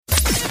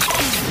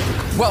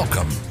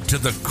Welcome to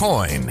The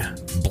Coin,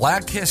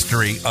 Black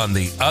History on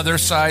the Other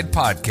Side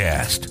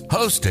podcast,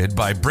 hosted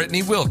by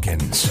Brittany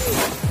Wilkins.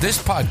 This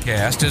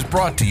podcast is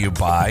brought to you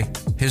by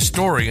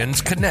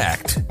Historians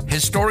Connect.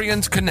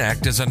 Historians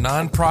Connect is a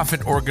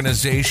nonprofit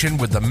organization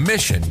with a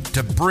mission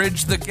to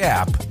bridge the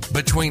gap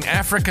between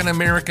African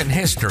American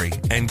history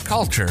and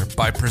culture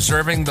by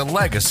preserving the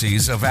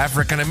legacies of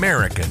African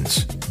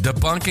Americans,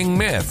 debunking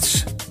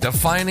myths,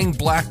 defining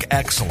Black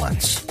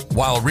excellence,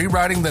 while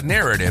rewriting the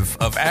narrative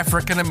of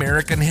African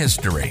American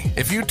history.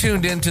 If you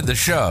tuned into the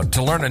show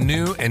to learn a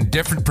new and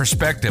different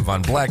perspective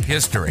on Black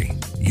history,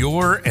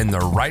 you're in the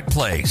right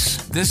place.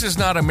 This is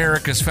not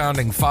America's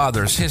founding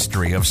fathers'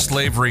 history of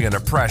slavery and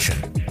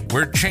oppression.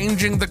 We're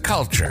changing the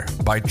culture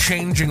by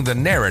changing the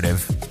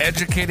narrative,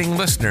 educating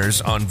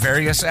listeners on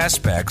various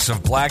aspects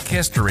of Black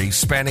history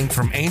spanning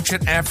from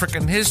ancient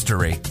African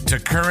history to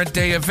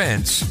current-day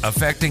events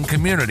affecting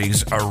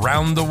communities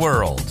around the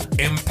world.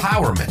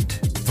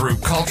 Empowerment through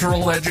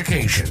cultural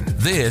education.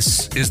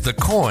 This is The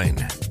Coin,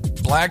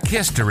 Black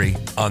History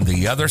on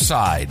the Other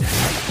Side.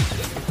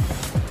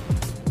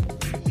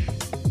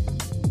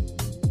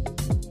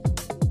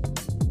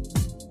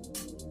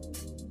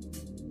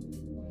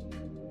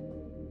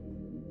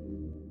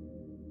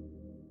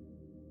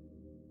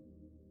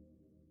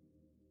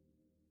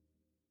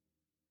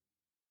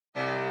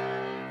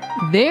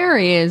 There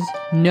is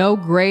no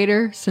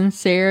greater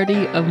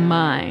sincerity of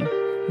mind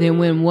than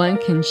when one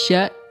can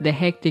shut the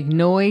hectic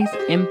noise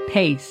and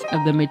pace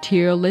of the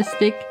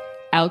materialistic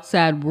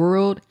outside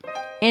world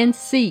and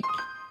seek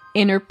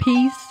inner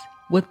peace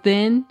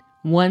within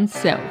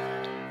oneself.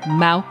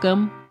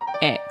 Malcolm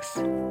X.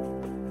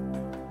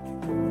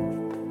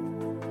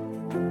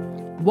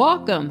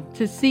 Welcome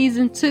to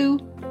Season 2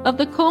 of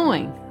The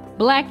Coin,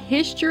 Black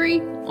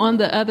History on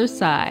the Other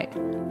Side.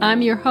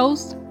 I'm your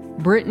host,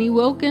 Brittany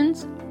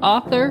Wilkins,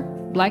 author,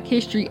 Black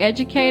history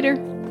educator,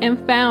 and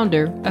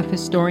founder of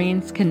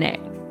Historians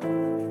Connect.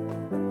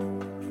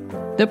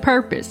 The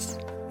purpose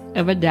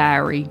of a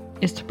diary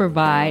is to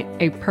provide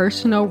a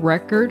personal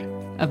record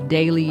of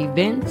daily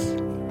events,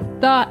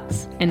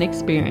 thoughts, and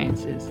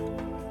experiences.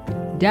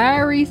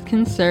 Diaries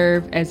can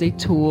serve as a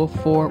tool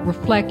for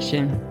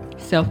reflection,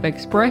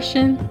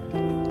 self-expression,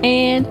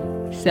 and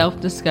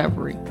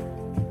self-discovery.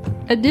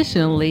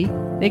 Additionally,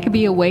 they can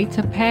be a way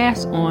to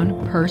pass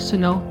on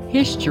personal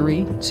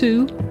history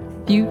to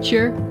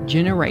future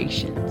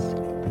generations.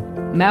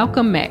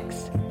 Malcolm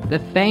X, the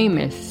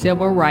famous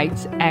civil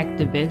rights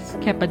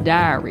activist, kept a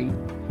diary,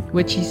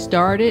 which he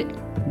started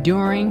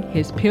during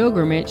his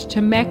pilgrimage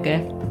to Mecca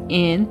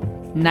in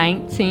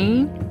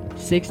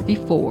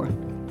 1964,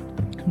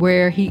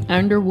 where he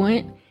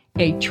underwent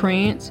a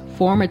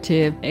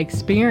transformative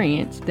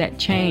experience that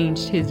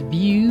changed his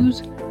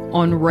views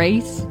on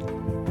race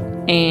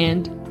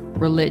and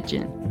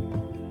religion.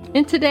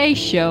 In today's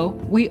show,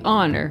 we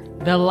honor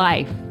the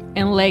life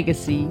and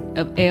legacy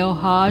of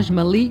El-Hajj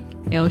Malik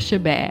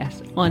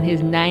El-Shabazz on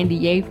his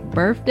 98th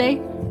birthday,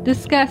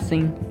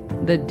 discussing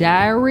the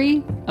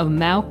Diary of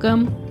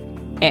Malcolm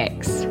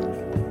X.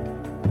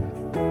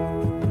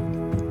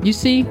 You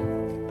see,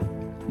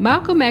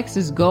 Malcolm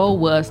X's goal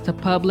was to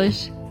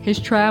publish his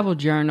travel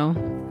journal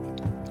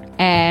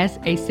as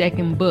a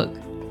second book,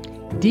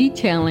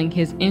 detailing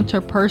his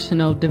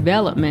interpersonal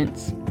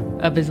developments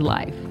of his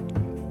life.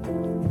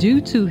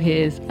 Due to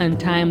his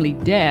untimely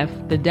death,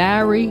 the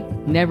diary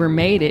never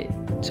made it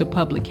to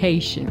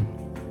publication.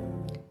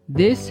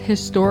 This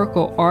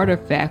historical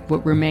artifact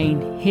would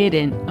remain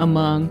hidden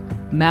among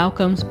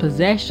Malcolm's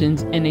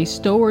possessions in a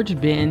storage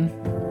bin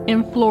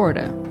in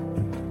Florida.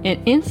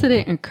 An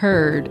incident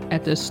occurred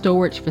at the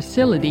storage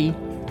facility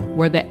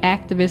where the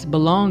activist's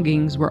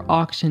belongings were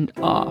auctioned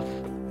off.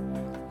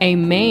 A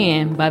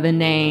man by the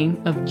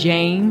name of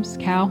James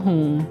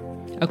Calhoun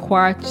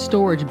acquired the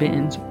storage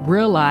bins,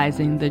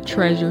 realizing the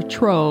treasure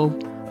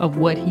trove of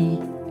what he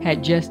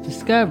had just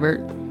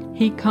discovered.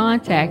 He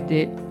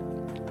contacted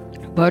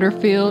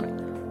Butterfield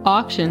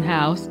Auction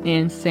House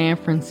in San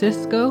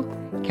Francisco,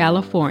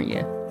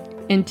 California.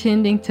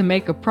 Intending to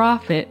make a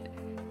profit,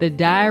 the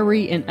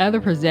diary and other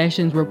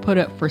possessions were put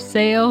up for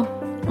sale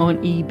on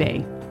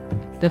eBay.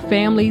 The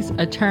family's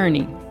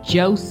attorney,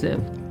 Joseph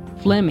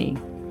Fleming,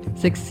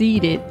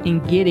 succeeded in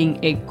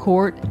getting a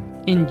court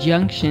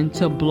injunction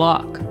to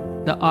block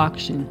the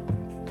auction.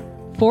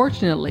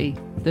 Fortunately,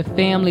 the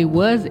family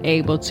was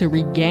able to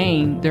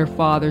regain their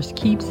father's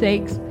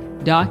keepsakes,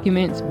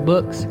 documents,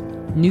 books,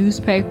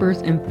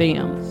 newspapers, and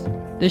films.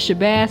 The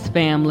Shabazz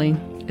family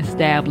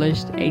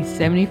established a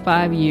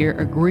 75-year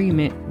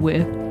agreement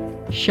with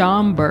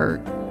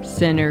Schomburg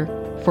Center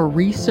for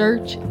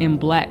Research in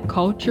Black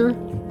Culture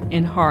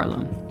in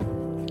Harlem,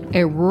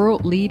 a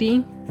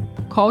world-leading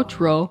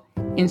cultural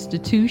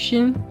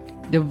institution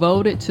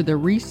devoted to the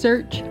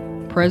research,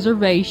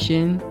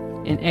 preservation,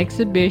 and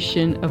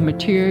exhibition of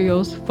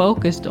materials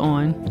focused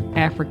on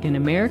African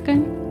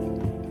American,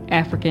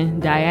 African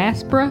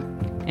diaspora,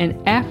 and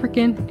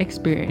African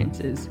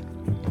experiences.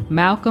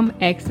 Malcolm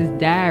X's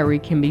diary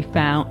can be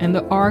found in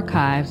the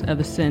archives of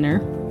the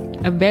center,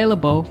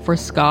 available for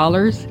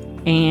scholars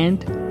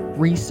and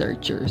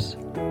researchers.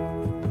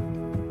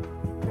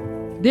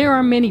 There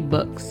are many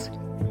books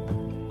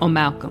on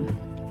Malcolm,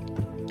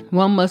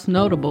 one most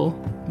notable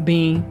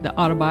being the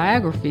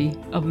autobiography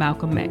of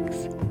Malcolm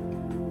X.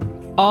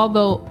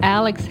 Although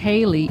Alex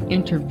Haley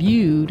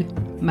interviewed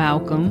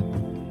Malcolm,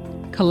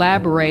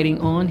 collaborating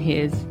on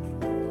his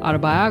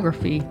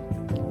autobiography,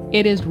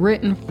 it is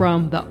written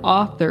from the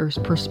author's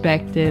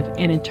perspective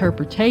and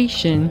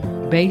interpretation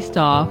based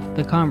off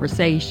the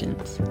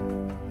conversations.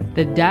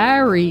 The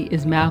diary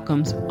is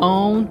Malcolm's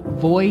own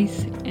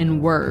voice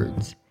and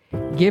words,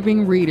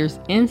 giving readers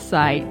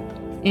insight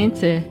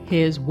into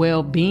his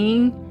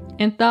well-being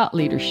and thought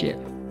leadership.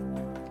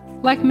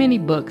 Like many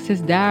books,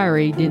 his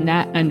diary did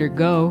not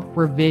undergo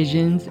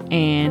revisions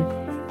and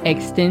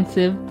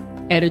extensive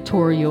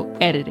editorial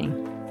editing.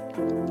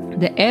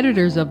 The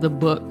editors of the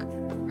book,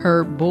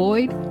 Herb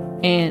Boyd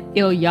and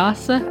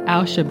Ilyasa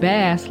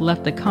Al-Shabazz,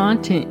 left the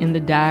content in the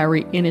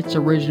diary in its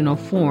original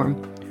form,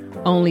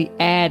 only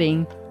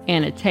adding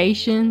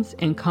annotations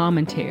and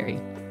commentary.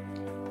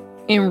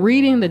 In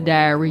reading the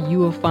diary, you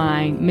will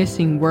find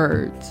missing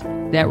words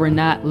that were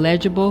not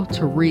legible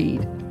to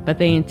read, but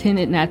they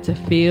intended not to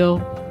feel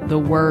the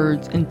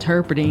words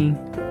interpreting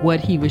what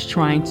he was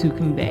trying to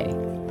convey.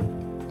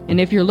 And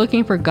if you're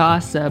looking for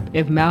gossip,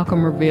 if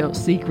Malcolm revealed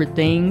secret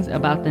things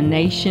about the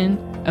Nation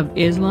of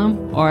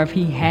Islam, or if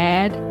he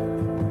had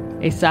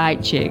a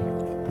side chick,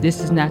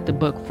 this is not the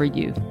book for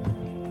you.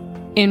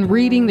 In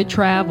reading the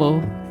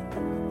travel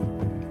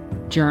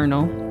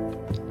journal,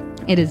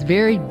 it is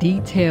very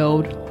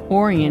detailed,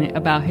 oriented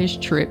about his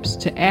trips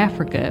to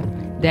Africa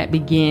that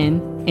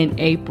begin in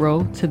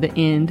April to the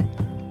end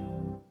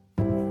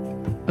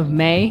of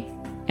May,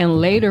 and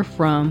later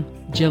from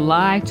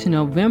July to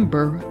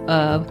November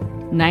of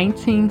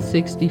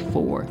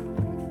 1964.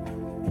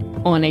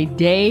 On a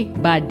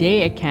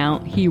day-by-day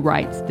account, he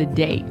writes the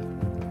date,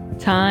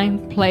 time,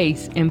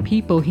 place, and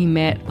people he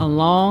met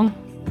along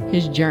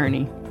his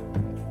journey.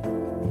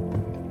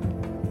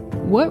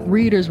 What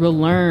readers will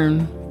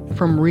learn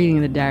from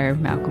reading the diary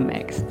of Malcolm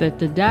X? That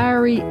the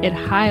diary, it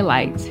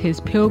highlights his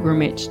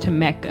pilgrimage to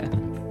Mecca.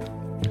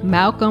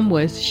 Malcolm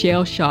was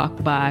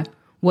shell-shocked by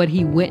what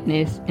he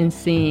witnessed in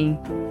seeing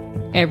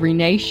every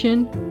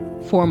nation,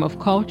 form of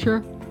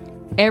culture,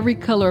 every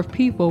color of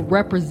people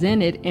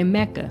represented in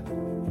Mecca.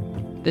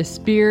 The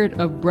spirit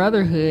of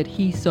brotherhood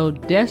he so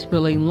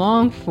desperately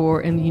longed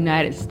for in the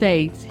United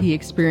States, he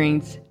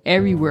experienced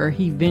everywhere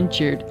he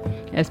ventured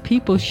as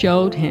people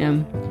showed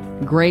him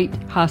great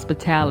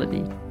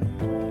hospitality.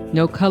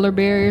 No color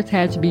barriers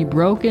had to be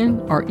broken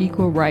or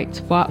equal rights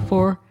fought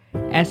for.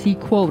 As he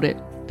quoted,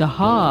 "The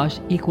Hajj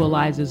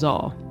equalizes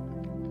all."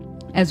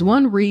 As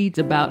one reads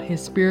about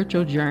his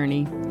spiritual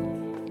journey,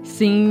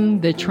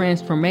 seeing the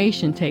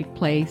transformation take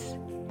place,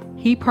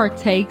 he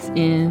partakes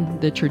in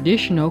the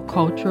traditional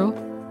cultural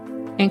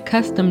and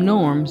custom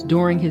norms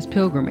during his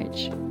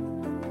pilgrimage.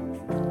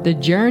 The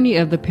journey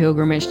of the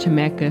pilgrimage to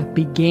Mecca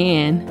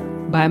began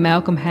by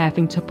Malcolm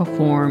having to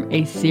perform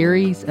a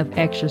series of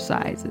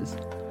exercises.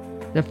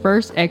 The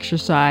first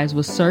exercise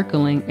was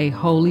circling a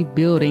holy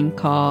building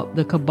called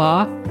the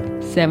Kaaba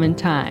 7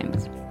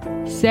 times.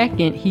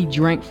 Second, he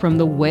drank from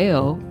the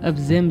well of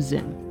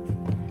Zamzam.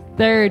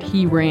 Third,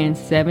 he ran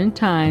 7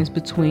 times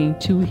between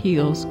 2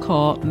 hills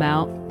called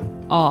Mount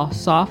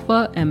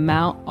Al-Safa and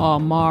Mount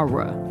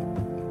Al-Marwa.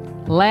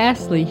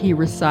 Lastly, he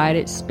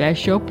recited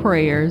special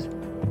prayers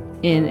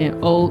in an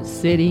old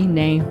city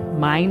named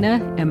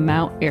Mina and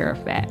Mount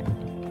Arafat.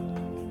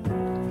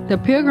 The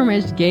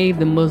pilgrimage gave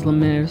the Muslim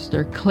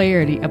minister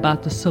clarity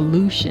about the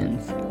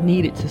solutions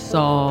needed to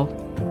solve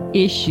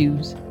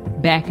issues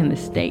back in the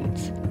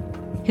States.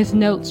 His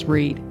notes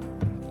read,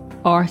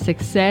 "Our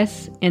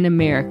success in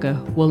America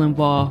will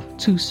involve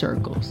 2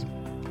 circles,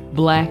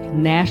 Black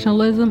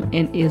nationalism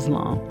and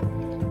Islam.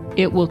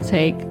 It will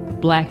take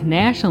Black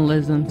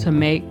nationalism to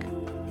make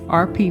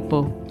our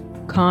people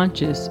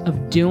conscious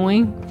of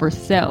doing for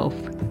self,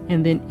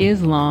 and then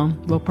Islam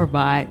will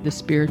provide the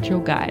spiritual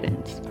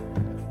guidance.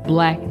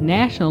 Black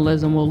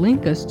nationalism will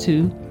link us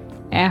to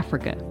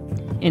Africa,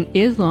 and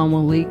Islam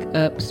will link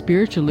up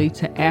spiritually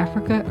to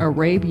Africa,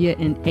 Arabia,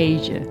 and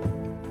Asia."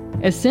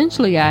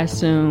 Essentially, I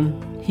assume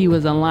he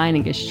was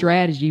aligning a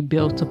strategy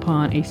built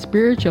upon a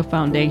spiritual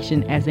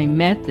foundation as a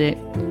method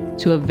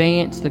to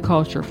advance the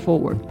culture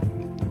forward.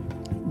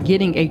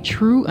 Getting a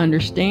true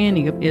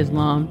understanding of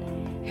Islam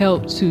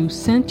helped to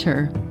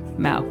center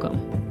Malcolm.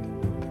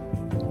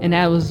 And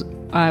I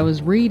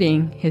was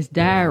reading his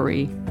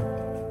diary.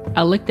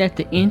 I looked at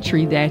the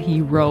entry that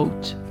he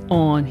wrote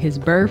on his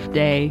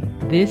birthday,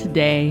 this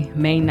day,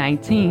 May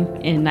 19th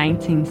in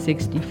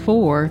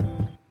 1964,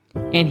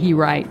 and he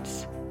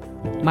writes,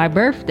 "My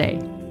birthday,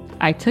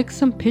 I took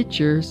some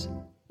pictures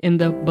in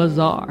the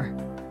bazaar,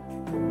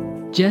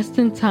 just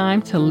in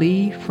time to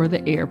leave for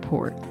the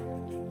airport.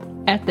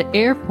 At the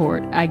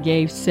airport, I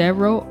gave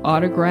several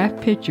autographed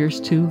pictures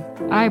to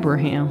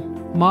Ibrahim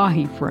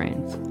Mahi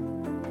friends.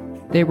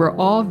 They were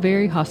all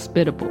very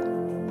hospitable.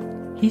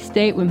 He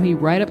stayed with me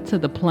right up to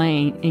the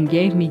plane and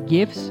gave me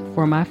gifts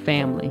for my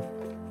family.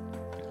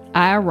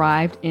 I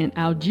arrived in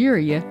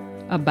Algeria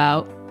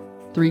about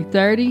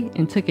 3:30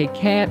 and took a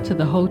cab to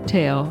the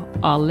hotel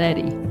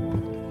already.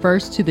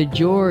 First to the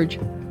George,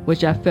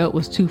 which I felt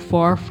was too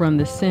far from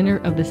the center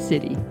of the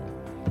city.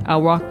 I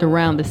walked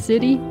around the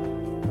city,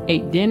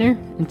 ate dinner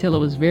until it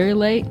was very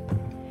late.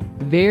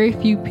 Very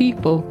few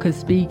people could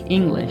speak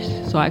English,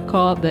 so I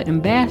called the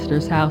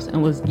ambassador's house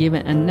and was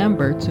given a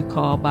number to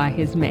call by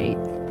his maid.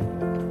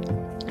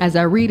 As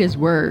I read his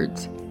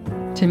words,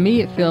 to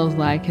me it feels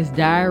like his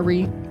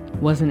diary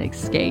was an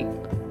escape.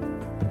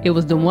 It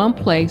was the one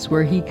place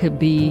where he could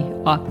be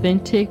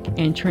authentic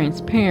and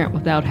transparent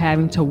without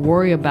having to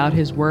worry about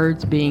his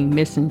words being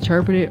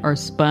misinterpreted or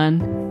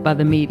spun by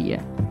the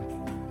media.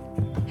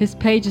 His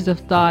pages of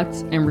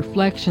thoughts and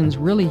reflections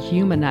really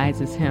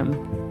humanizes him.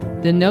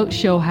 The notes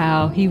show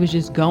how he was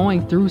just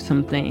going through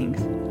some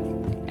things.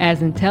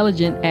 As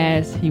intelligent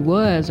as he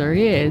was or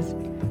is,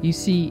 you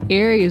see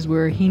areas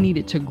where he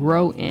needed to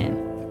grow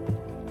in.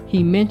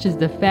 He mentions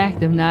the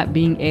fact of not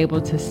being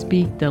able to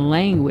speak the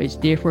language,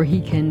 therefore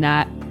he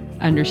cannot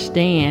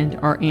understand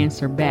or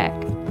answer back.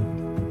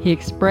 He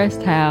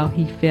expressed how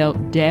he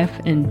felt deaf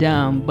and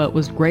dumb, but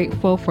was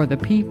grateful for the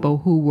people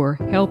who were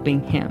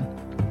helping him.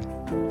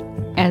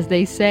 As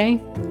they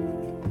say,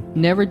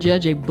 never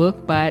judge a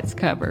book by its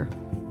cover.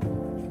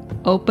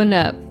 Open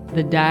up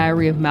the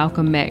Diary of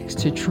Malcolm X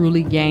to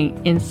truly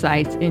gain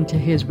insights into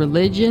his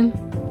religion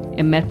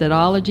and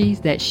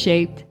methodologies that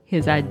shaped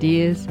his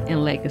ideas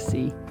and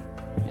legacy.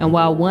 And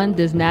while one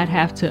does not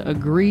have to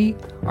agree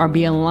or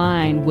be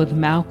aligned with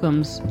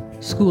Malcolm's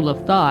school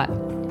of thought,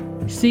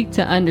 seek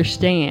to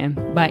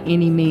understand by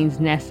any means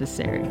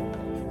necessary.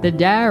 The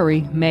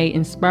diary may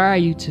inspire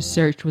you to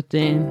search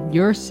within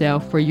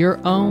yourself for your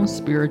own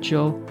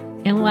spiritual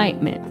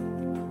enlightenment.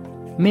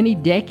 Many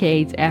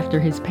decades after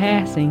his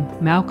passing,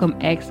 Malcolm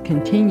X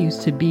continues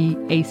to be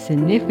a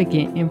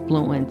significant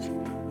influence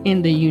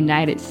in the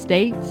United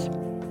States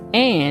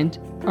and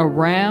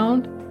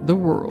around the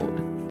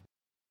world.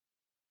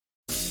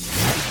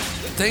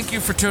 Thank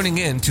you for tuning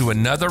in to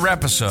another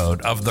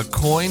episode of the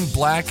Coin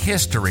Black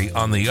History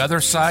on the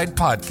Other Side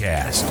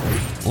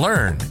podcast.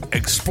 Learn,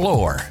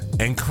 explore,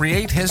 and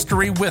create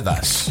history with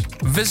us.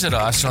 Visit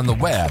us on the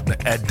web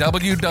at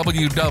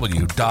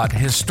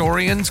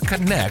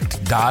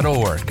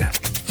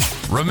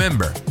www.historiansconnect.org.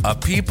 Remember, a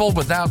people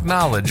without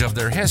knowledge of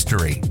their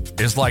history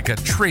is like a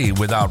tree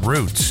without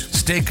roots.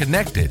 Stay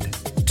connected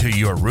to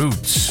your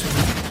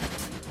roots.